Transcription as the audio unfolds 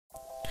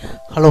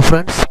Hello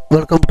friends,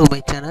 welcome to my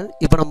channel.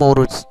 இப்போ நம்ம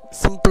ஒரு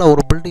சிம்பிளா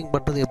ஒரு பில்டிங்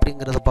பண்றது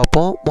எப்படிங்கறத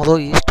பாப்போம்.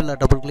 முதல்ல ஈஸ்ட்ல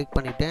டபுள் கிளிக்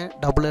பண்ணிட்டேன்.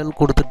 டபுள் எல்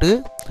கொடுத்துட்டு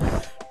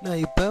நான்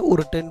இப்போ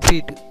ஒரு 10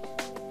 ஃபீட்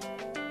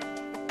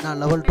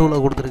நான் லெவல் 2ல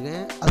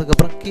கொடுத்திருக்கேன். அதுக்கு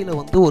அப்புறம் கீழ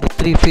வந்து ஒரு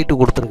 3 ஃபீட்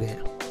கொடுத்திருக்கேன்.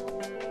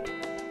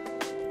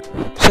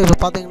 சோ இப்போ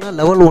பாத்தீங்கன்னா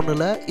லெவல்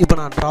 1ல இப்போ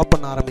நான் டிராப்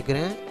பண்ண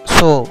ஆரம்பிக்கிறேன்.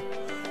 சோ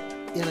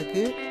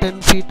எனக்கு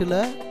 10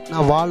 ஃபீட்ல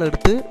நான் வால்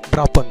எடுத்து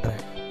டிராப்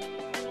பண்றேன்.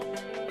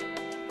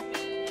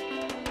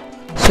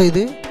 சோ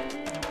இது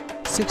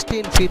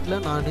 16 ஃபீட்ல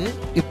நான்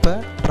இப்போ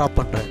டிராப்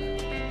பண்றேன்.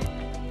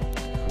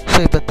 சோ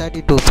இப்போ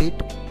 32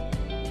 ஃபீட்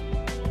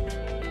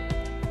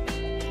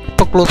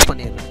இப்போ க்ளோஸ்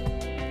பண்ணிடுறேன்.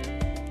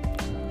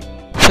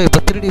 சோ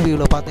இப்போ 3D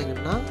வியூல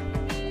பாத்தீங்கன்னா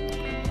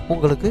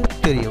உங்களுக்கு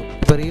தெரியும்.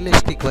 இப்போ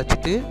ரியலிஸ்டிக்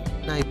வச்சிட்டு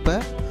நான் இப்போ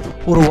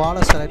ஒரு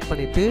வாலை செலக்ட்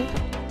பண்ணிட்டு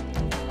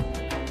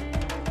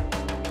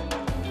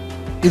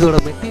இதோட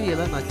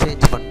மெட்டீரியலை நான்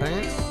சேஞ்ச்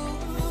பண்றேன்.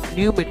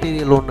 நியூ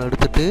மெட்டீரியல் ஒன்னு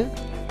எடுத்துட்டு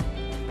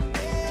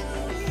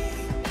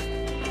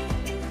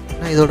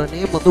நான் இதோட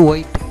நேம் வந்து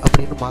ஒயிட்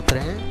அப்படினு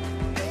மாத்துறேன்.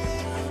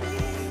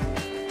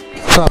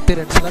 சோ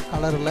அப்பியரன்ஸ்ல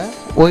கலர்ல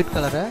ஒயிட்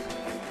கலரை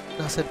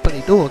நான் செட்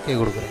பண்ணிட்டு ஓகே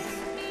கொடுக்கிறேன்.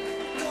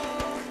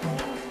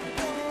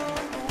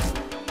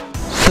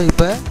 சோ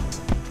இப்போ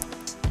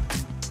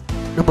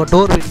நம்ம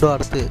டோர் விண்டோ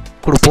அடுத்து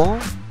கொடுப்போம்.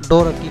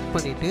 டோரை கிளிக்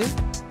பண்ணிட்டு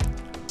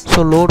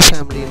சோ லோட்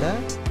ஃபேமிலில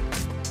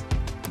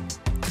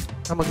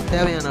நமக்கு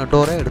தேவையான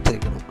டோரை எடுத்து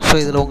வைக்கணும். சோ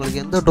இதுல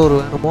உங்களுக்கு எந்த டோர்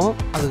வேணுமோ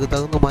அதுக்கு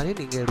தகுந்த மாதிரி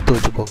நீங்க எடுத்து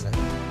வச்சுக்கோங்க.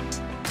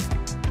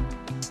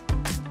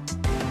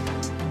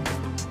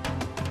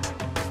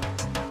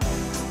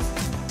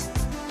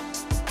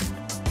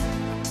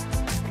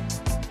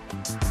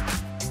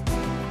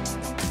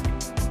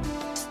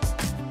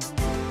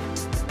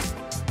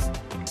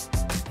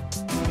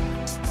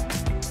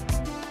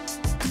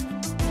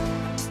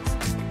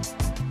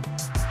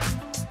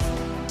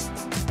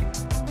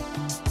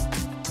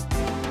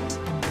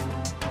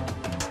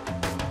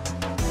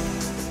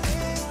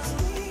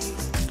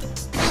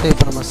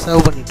 இப்போ நம்ம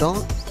சர்வ் பண்ணிட்டோம்.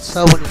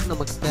 சர்வ் பண்ணிட்டு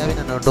நமக்கு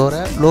தேவையான டோரை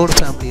லோட்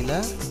ஃபேமிலில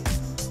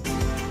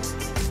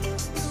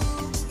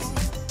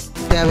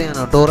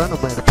தேவையான டோரை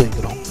நம்ம எடுத்து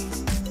வைக்கிறோம்.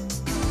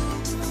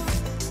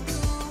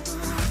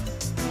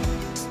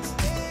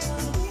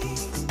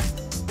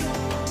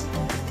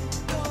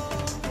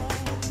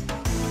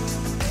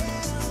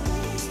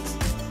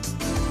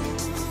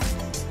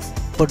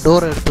 இப்போ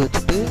டோரை எடுத்து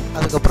வச்சுட்டு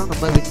அதுக்கப்புறம்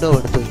நம்ம விண்டோவை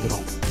எடுத்து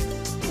வைக்கிறோம்.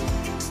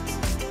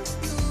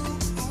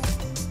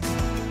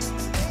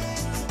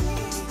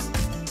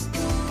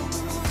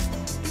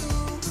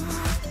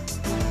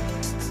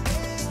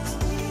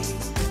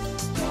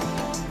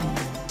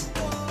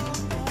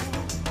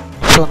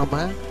 ஸோ நம்ம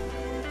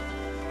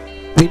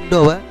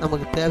விண்டோவை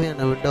நமக்கு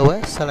தேவையான விண்டோவை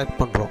செலக்ட்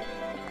பண்ணுறோம்.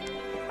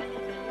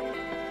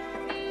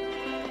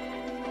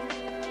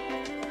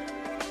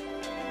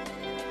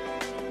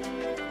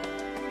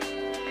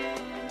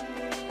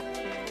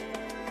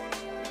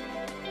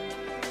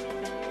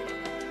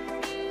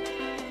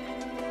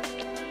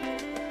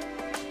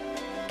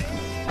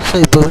 ஸோ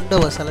இப்போ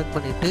விண்டோவை செலக்ட்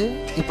பண்ணிவிட்டு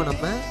இப்போ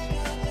நம்ம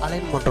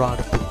அலைன் பண்ணுறோம்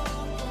அடுத்து.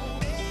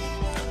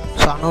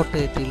 ஸோ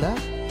அனோட்டேட்டில்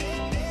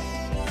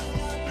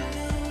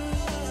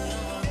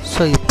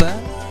ஸோ இப்போ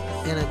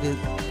எனக்கு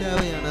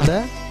தேவையானதை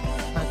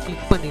நான்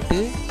கிளிக் பண்ணிவிட்டு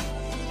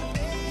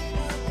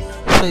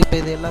ஸோ இப்போ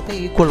இது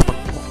எல்லாத்தையும் ஈக்குவல்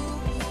பண்ணுறோம்.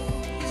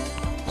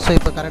 ஸோ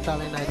இப்போ கரெக்டாக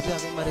அலைன் ஆகிடுச்சு.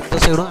 அதே மாதிரி இந்த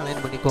சைடும்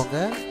அலைன் பண்ணிக்கோங்க.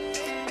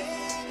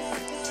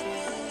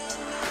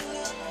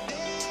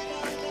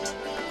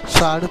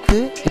 ஸோ அடுத்து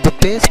இப்போ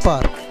பேஸ்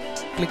பார்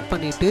கிளிக்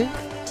பண்ணிவிட்டு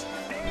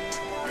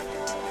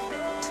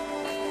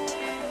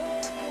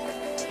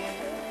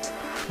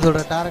இதோட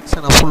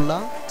டைரக்ஷனை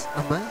ஃபுல்லாக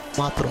நம்ம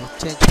மாற்றுறோம்,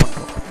 சேஞ்ச்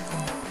பண்ணுறோம்.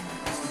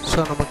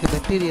 ஸோ நமக்கு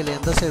மெட்டீரியல்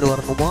எந்த சைடு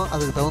வரணுமோ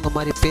அதுக்கு தகுந்த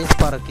மாதிரி பேஸ்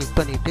பாரை கிளிக்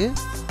பண்ணிவிட்டு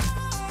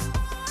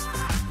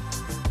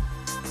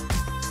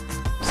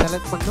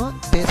செலக்ட் பண்ணோம்.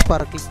 பேஸ்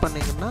பாரை கிளிக்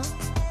பண்ணிங்கன்னா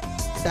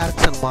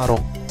டைரக்ஷன்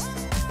மாறும்.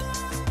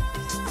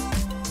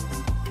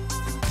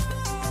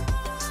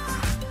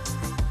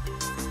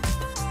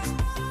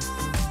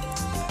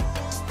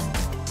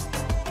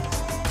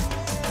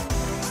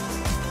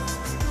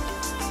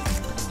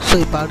 ஸோ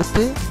இப்போ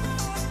அடுத்து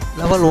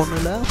லெவல்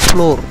 1ல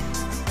ஃப்ளோர்.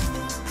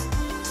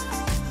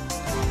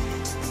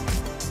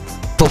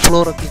 இப்போ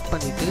ஃப்ளோரை கிளிக்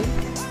பண்ணிவிட்டு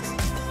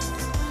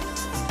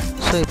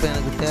ஸோ இப்போ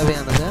எனக்கு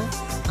தேவையானதை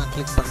நான்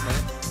கிளிக்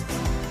பண்ணுறேன்.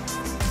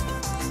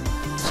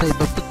 ஸோ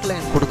இப்போ பிக்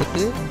லைன்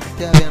கொடுத்துட்டு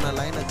தேவையான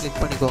லைனை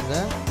கிளிக் பண்ணிக்கோங்க.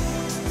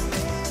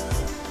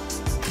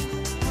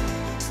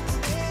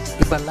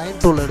 இப்போ லைன்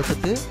டூல்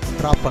எடுத்துட்டு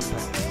ட்ராப்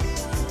பண்ணுறேன்.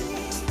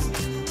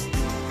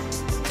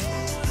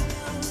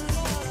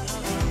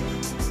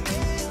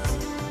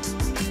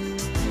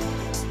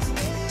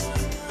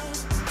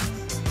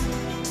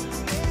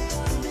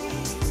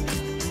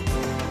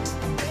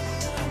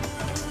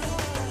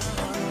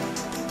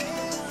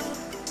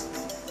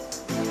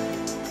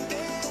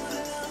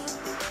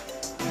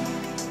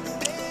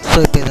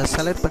 ஸோ இப்போ இதை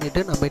செலக்ட்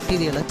பண்ணிவிட்டு நான்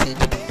மெட்டீரியலை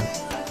சேஞ்ச் பண்ணுறேன்.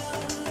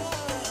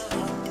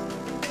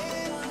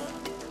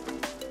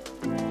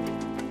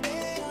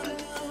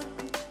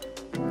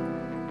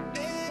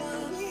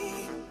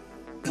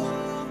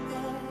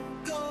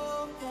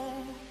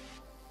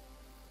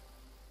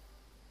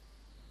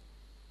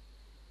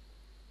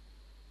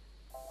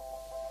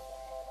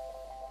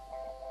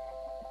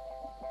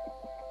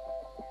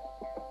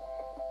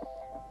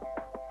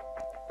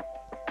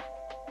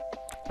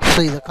 ஸோ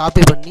இதை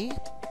காப்பி பண்ணி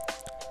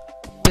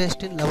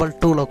பேஸ்ட் இன் லெவல்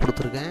 2ல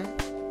கொடுத்துருக்கேன்.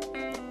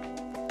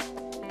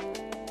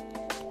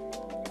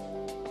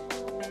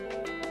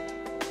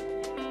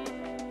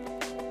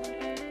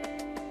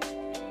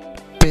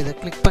 இப்போ இதை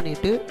கிளிக்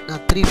பண்ணிவிட்டு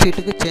நான் 3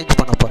 ஃபீட்டுக்கு சேஞ்ச்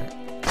பண்ண போகிறேன்.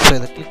 ஸோ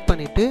இதை கிளிக்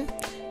பண்ணிவிட்டு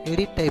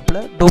எடிட்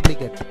டைப்பில்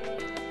டூப்ளிகேட்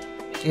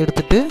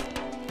எடுத்துகிட்டு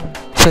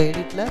ஸோ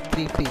எடிட்டில்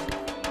 3 ஃபீட்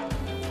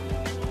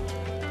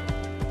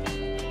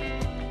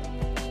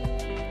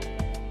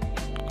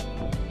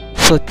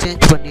ஸோ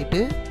சேஞ்ச்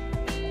பண்ணிவிட்டு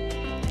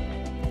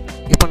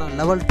இப்போ நான்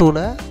லெவல் 2ல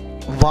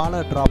வாலை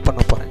ட்ராப்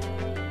பண்ண போகிறேன்.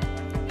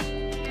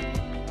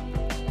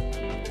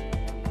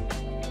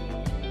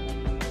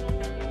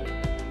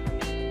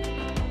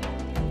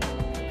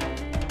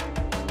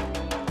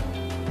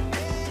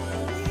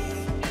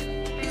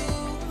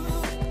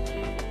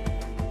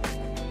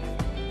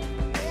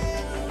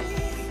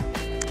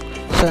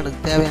 ஸோ எனக்கு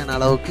தேவையான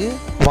அளவுக்கு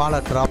வாலை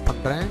ட்ராப்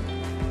பண்ணுறேன்.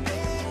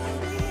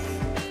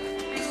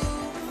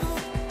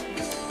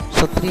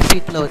 ஸோ 3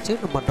 ஃபீட்டில் வச்சு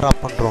நம்ம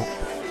ட்ராப் பண்ணுறோம்.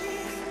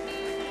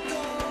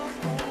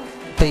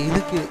 இப்போ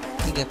இதுக்கு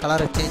நீங்கள்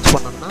கலரை சேஞ்ச்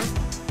பண்ணணும்னா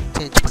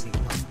சேஞ்ச்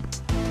பண்ணிக்கலாம்.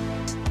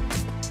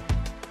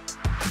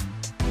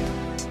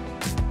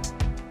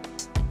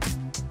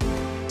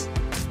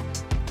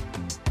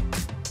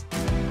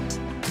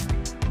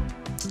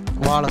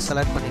 வாலை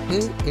செலக்ட் பண்ணிவிட்டு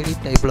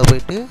எடிட் டைப்பில்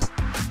போயிட்டு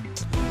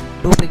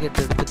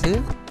டூப்ளிகேட் எடுத்துகிட்டு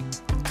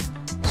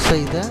ஸோ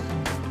இதை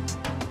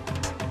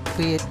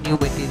கிரியேட் நியூ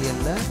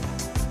மெட்டீரியலில்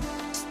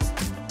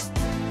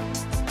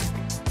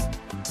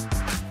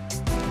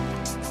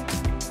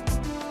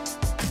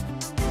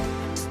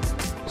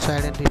ஸோ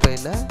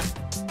ஐடென்டிஃபைல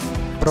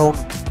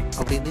ப்ரௌன்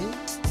அப்படின்னு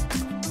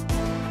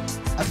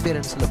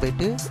அப்பியரன்ஸில்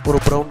போயிட்டு ஒரு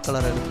ப்ரௌன்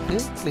கலர் எடுத்துகிட்டு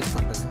கிளிக்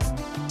பண்ணுறது.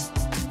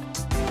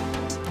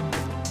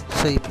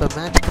 ஸோ இப்போ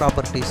மேட்ச்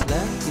ப்ராப்பர்ட்டிஸில்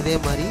இதே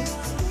மாதிரி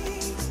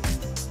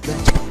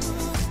மேட்ச் பண்ணுறது.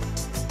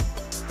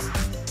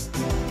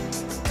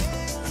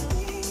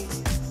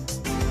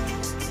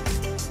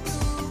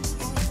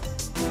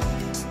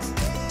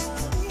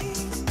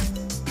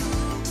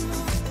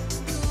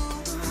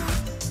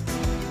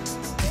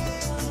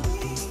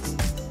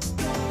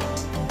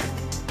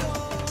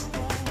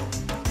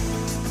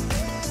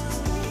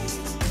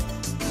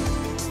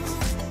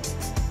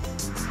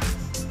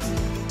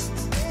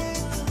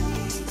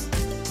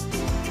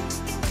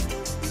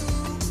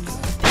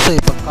 ஸோ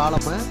இப்போ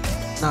காலமை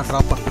நான் ட்ரா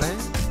பண்ணுறேன்.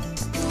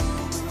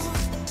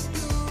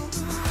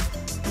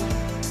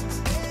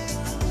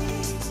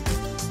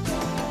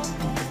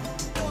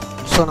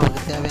 ஸோ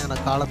நமக்கு தேவையான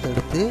காலத்தை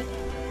எடுத்து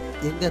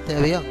எங்கே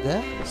தேவையோ அங்கே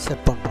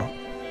செட் பண்ணுறோம்.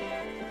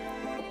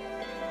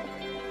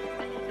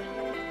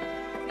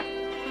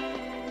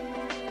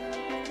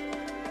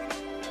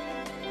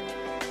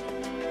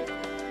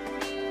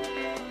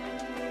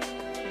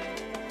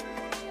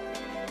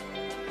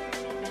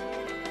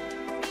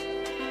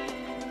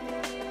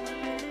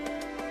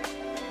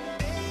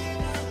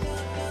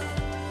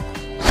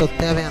 ஸோ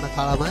தேவையான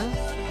காலமை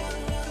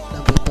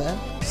நம்ம இப்போ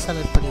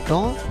செலக்ட்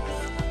பண்ணிட்டோம்.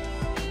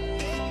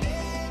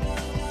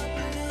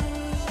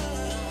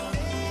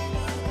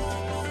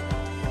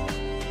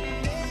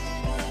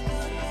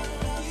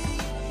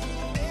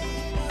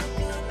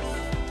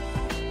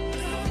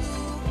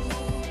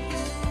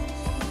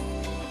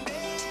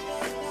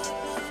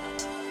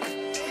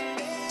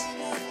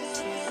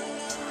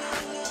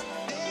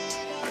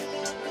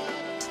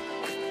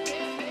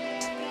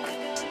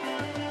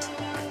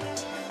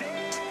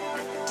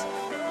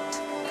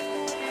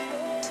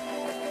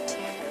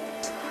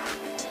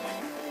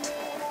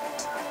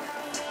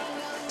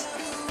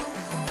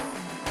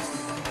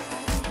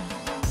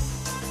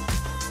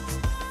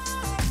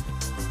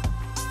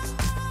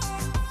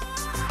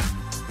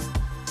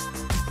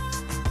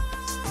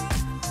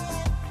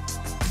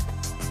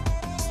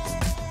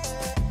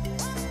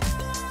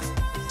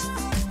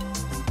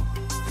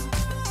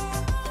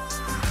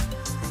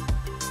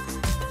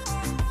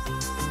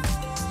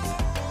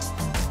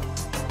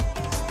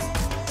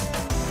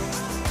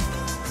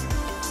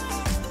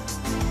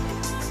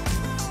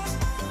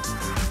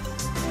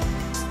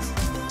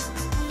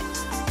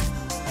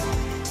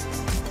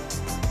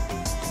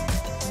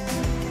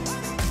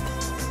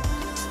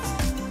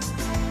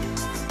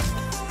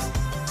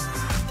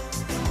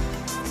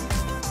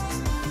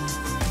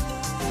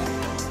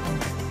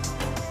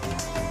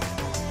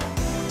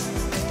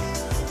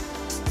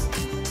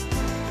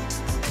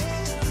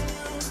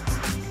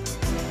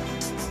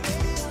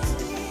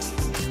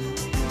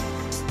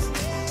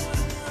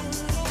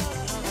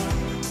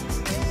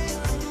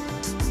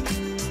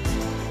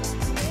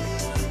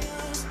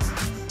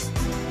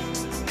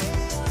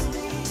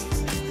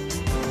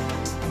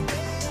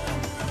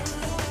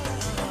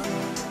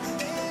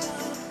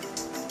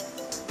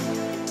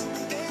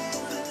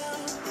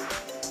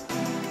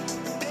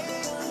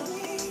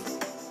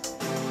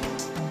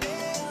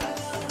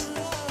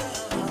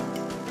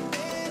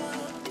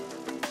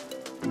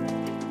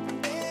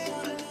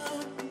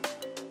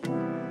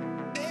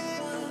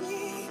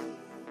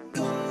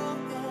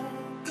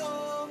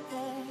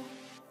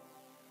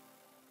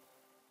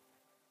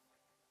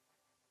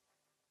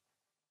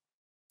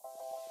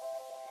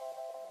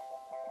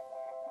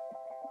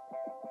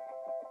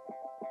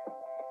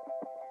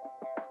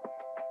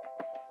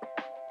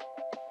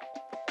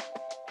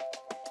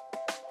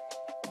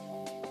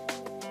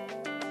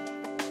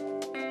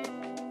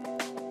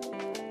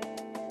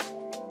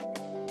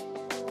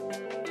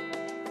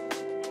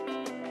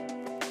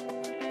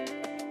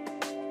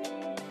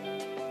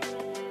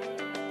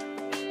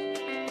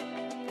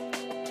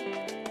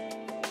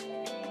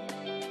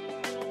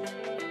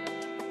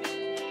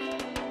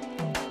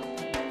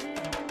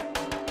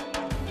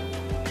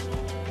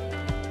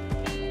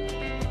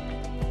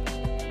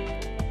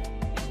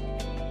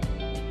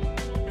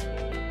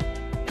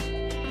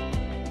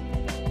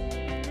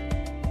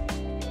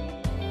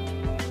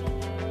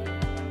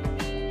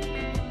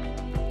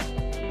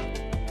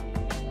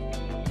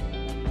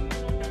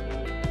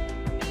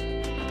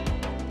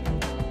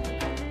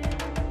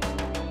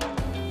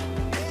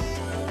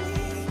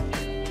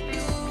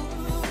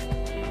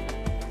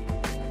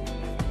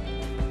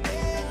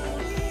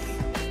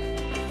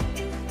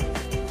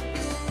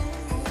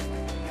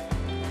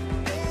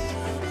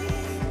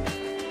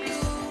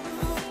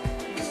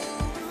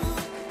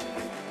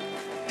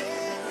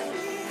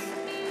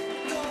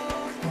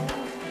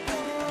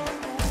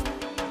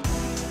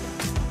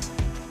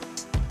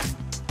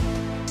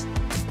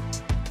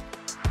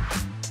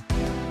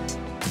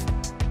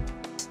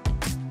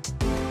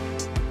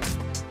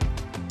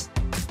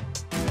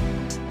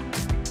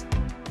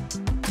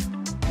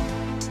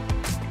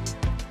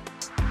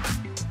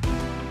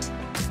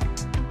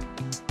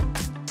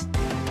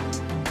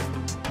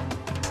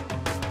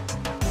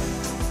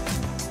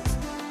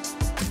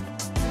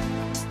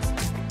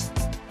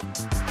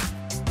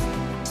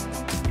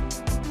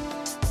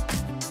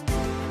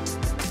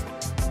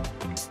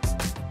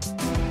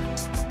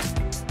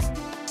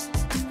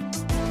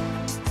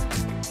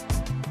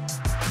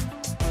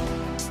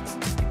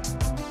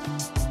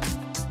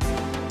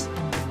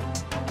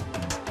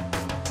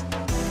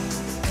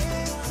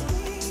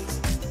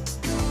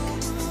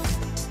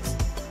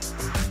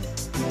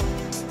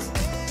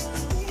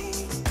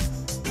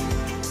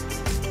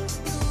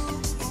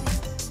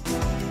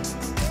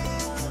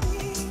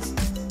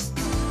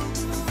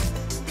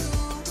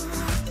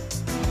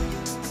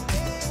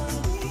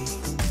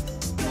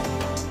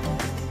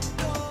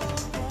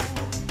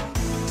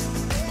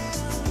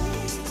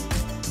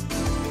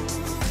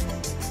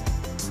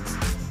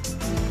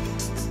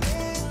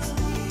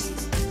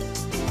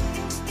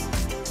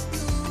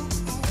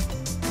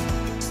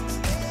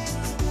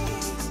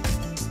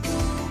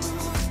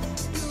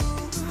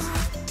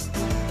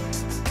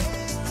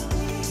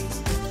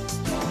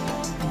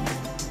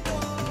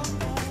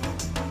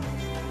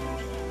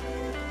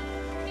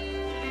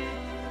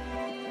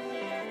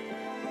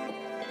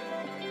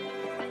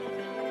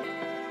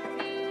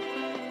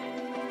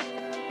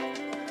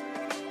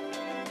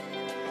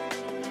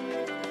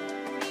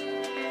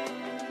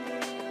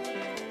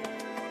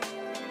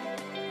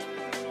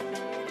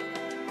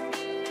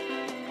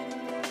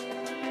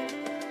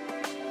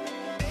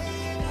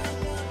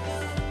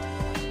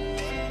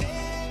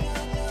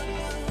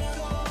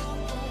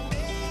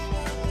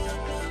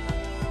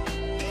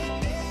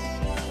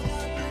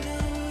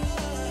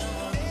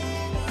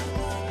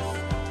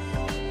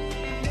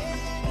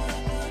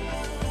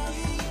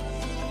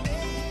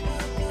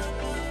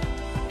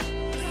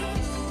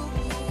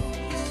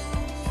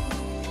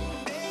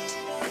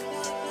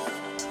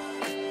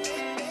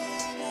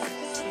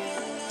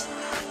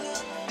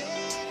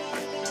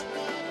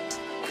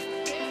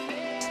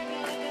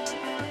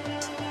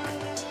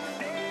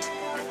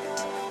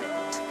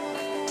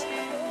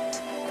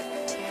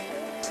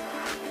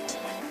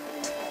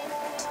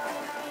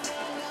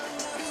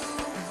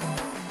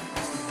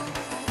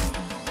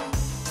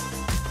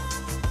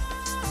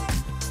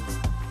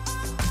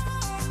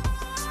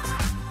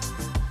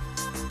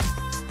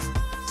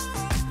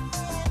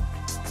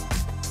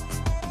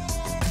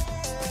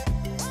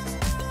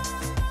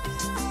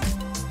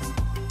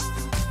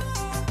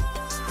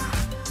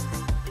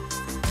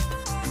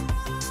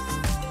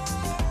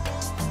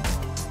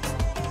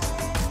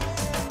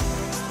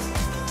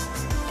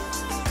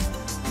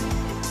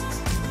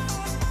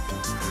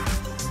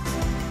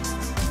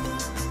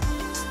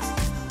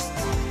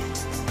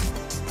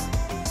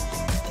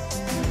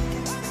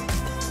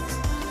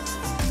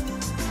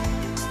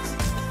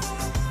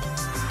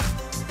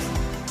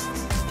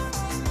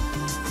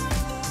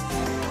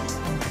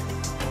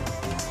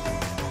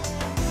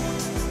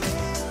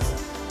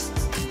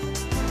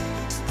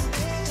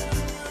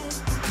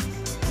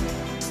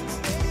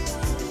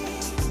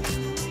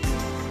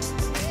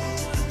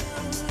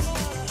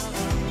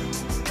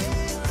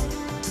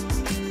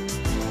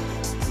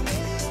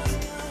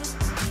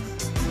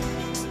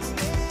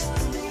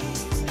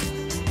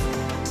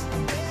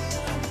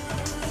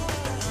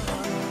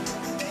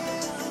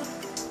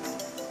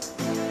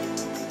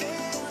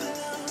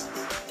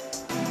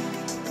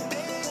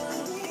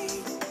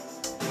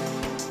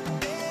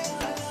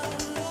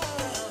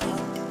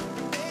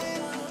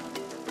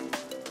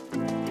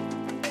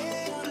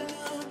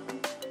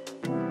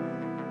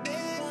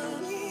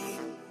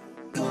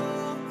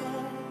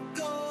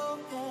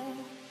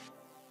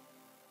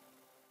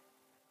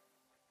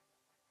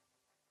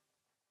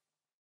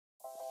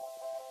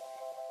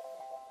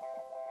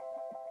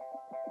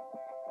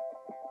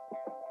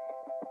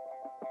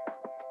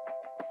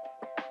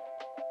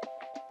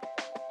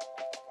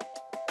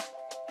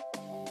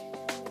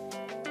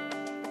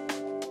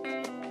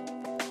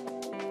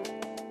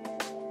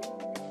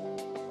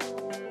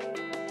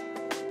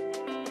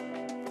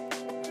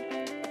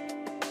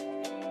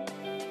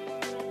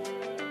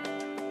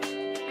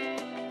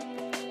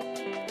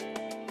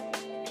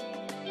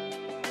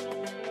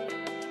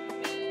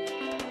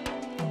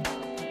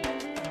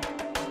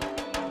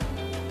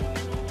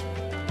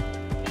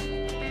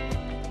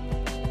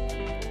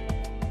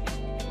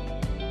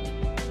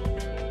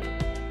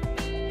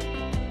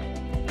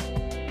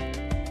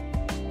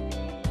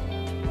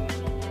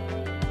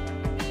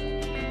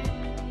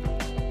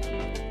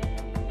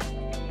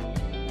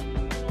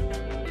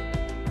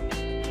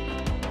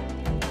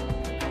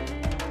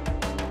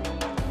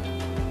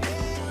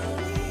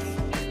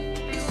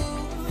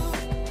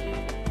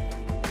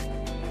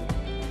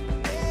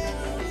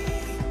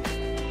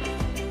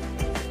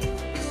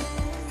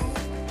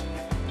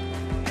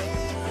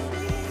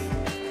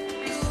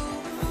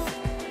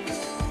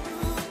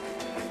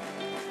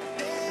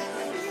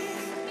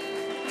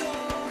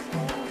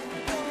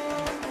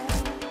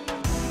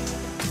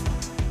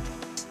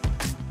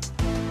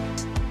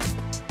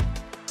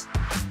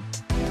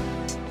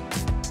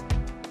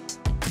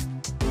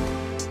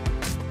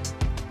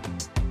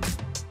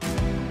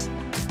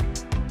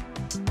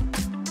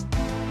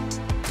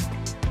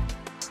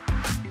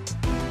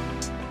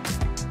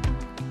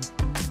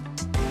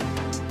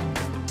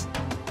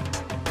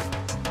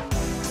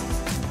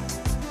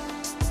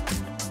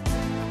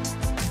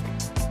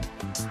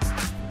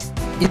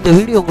 இந்த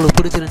வீடியோ உங்களுக்கு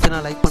பிடிச்சிருந்துச்சுன்னா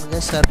லைக்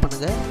பண்ணுங்கள், ஷேர்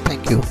பண்ணுங்கள்.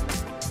 தேங்க்யூ.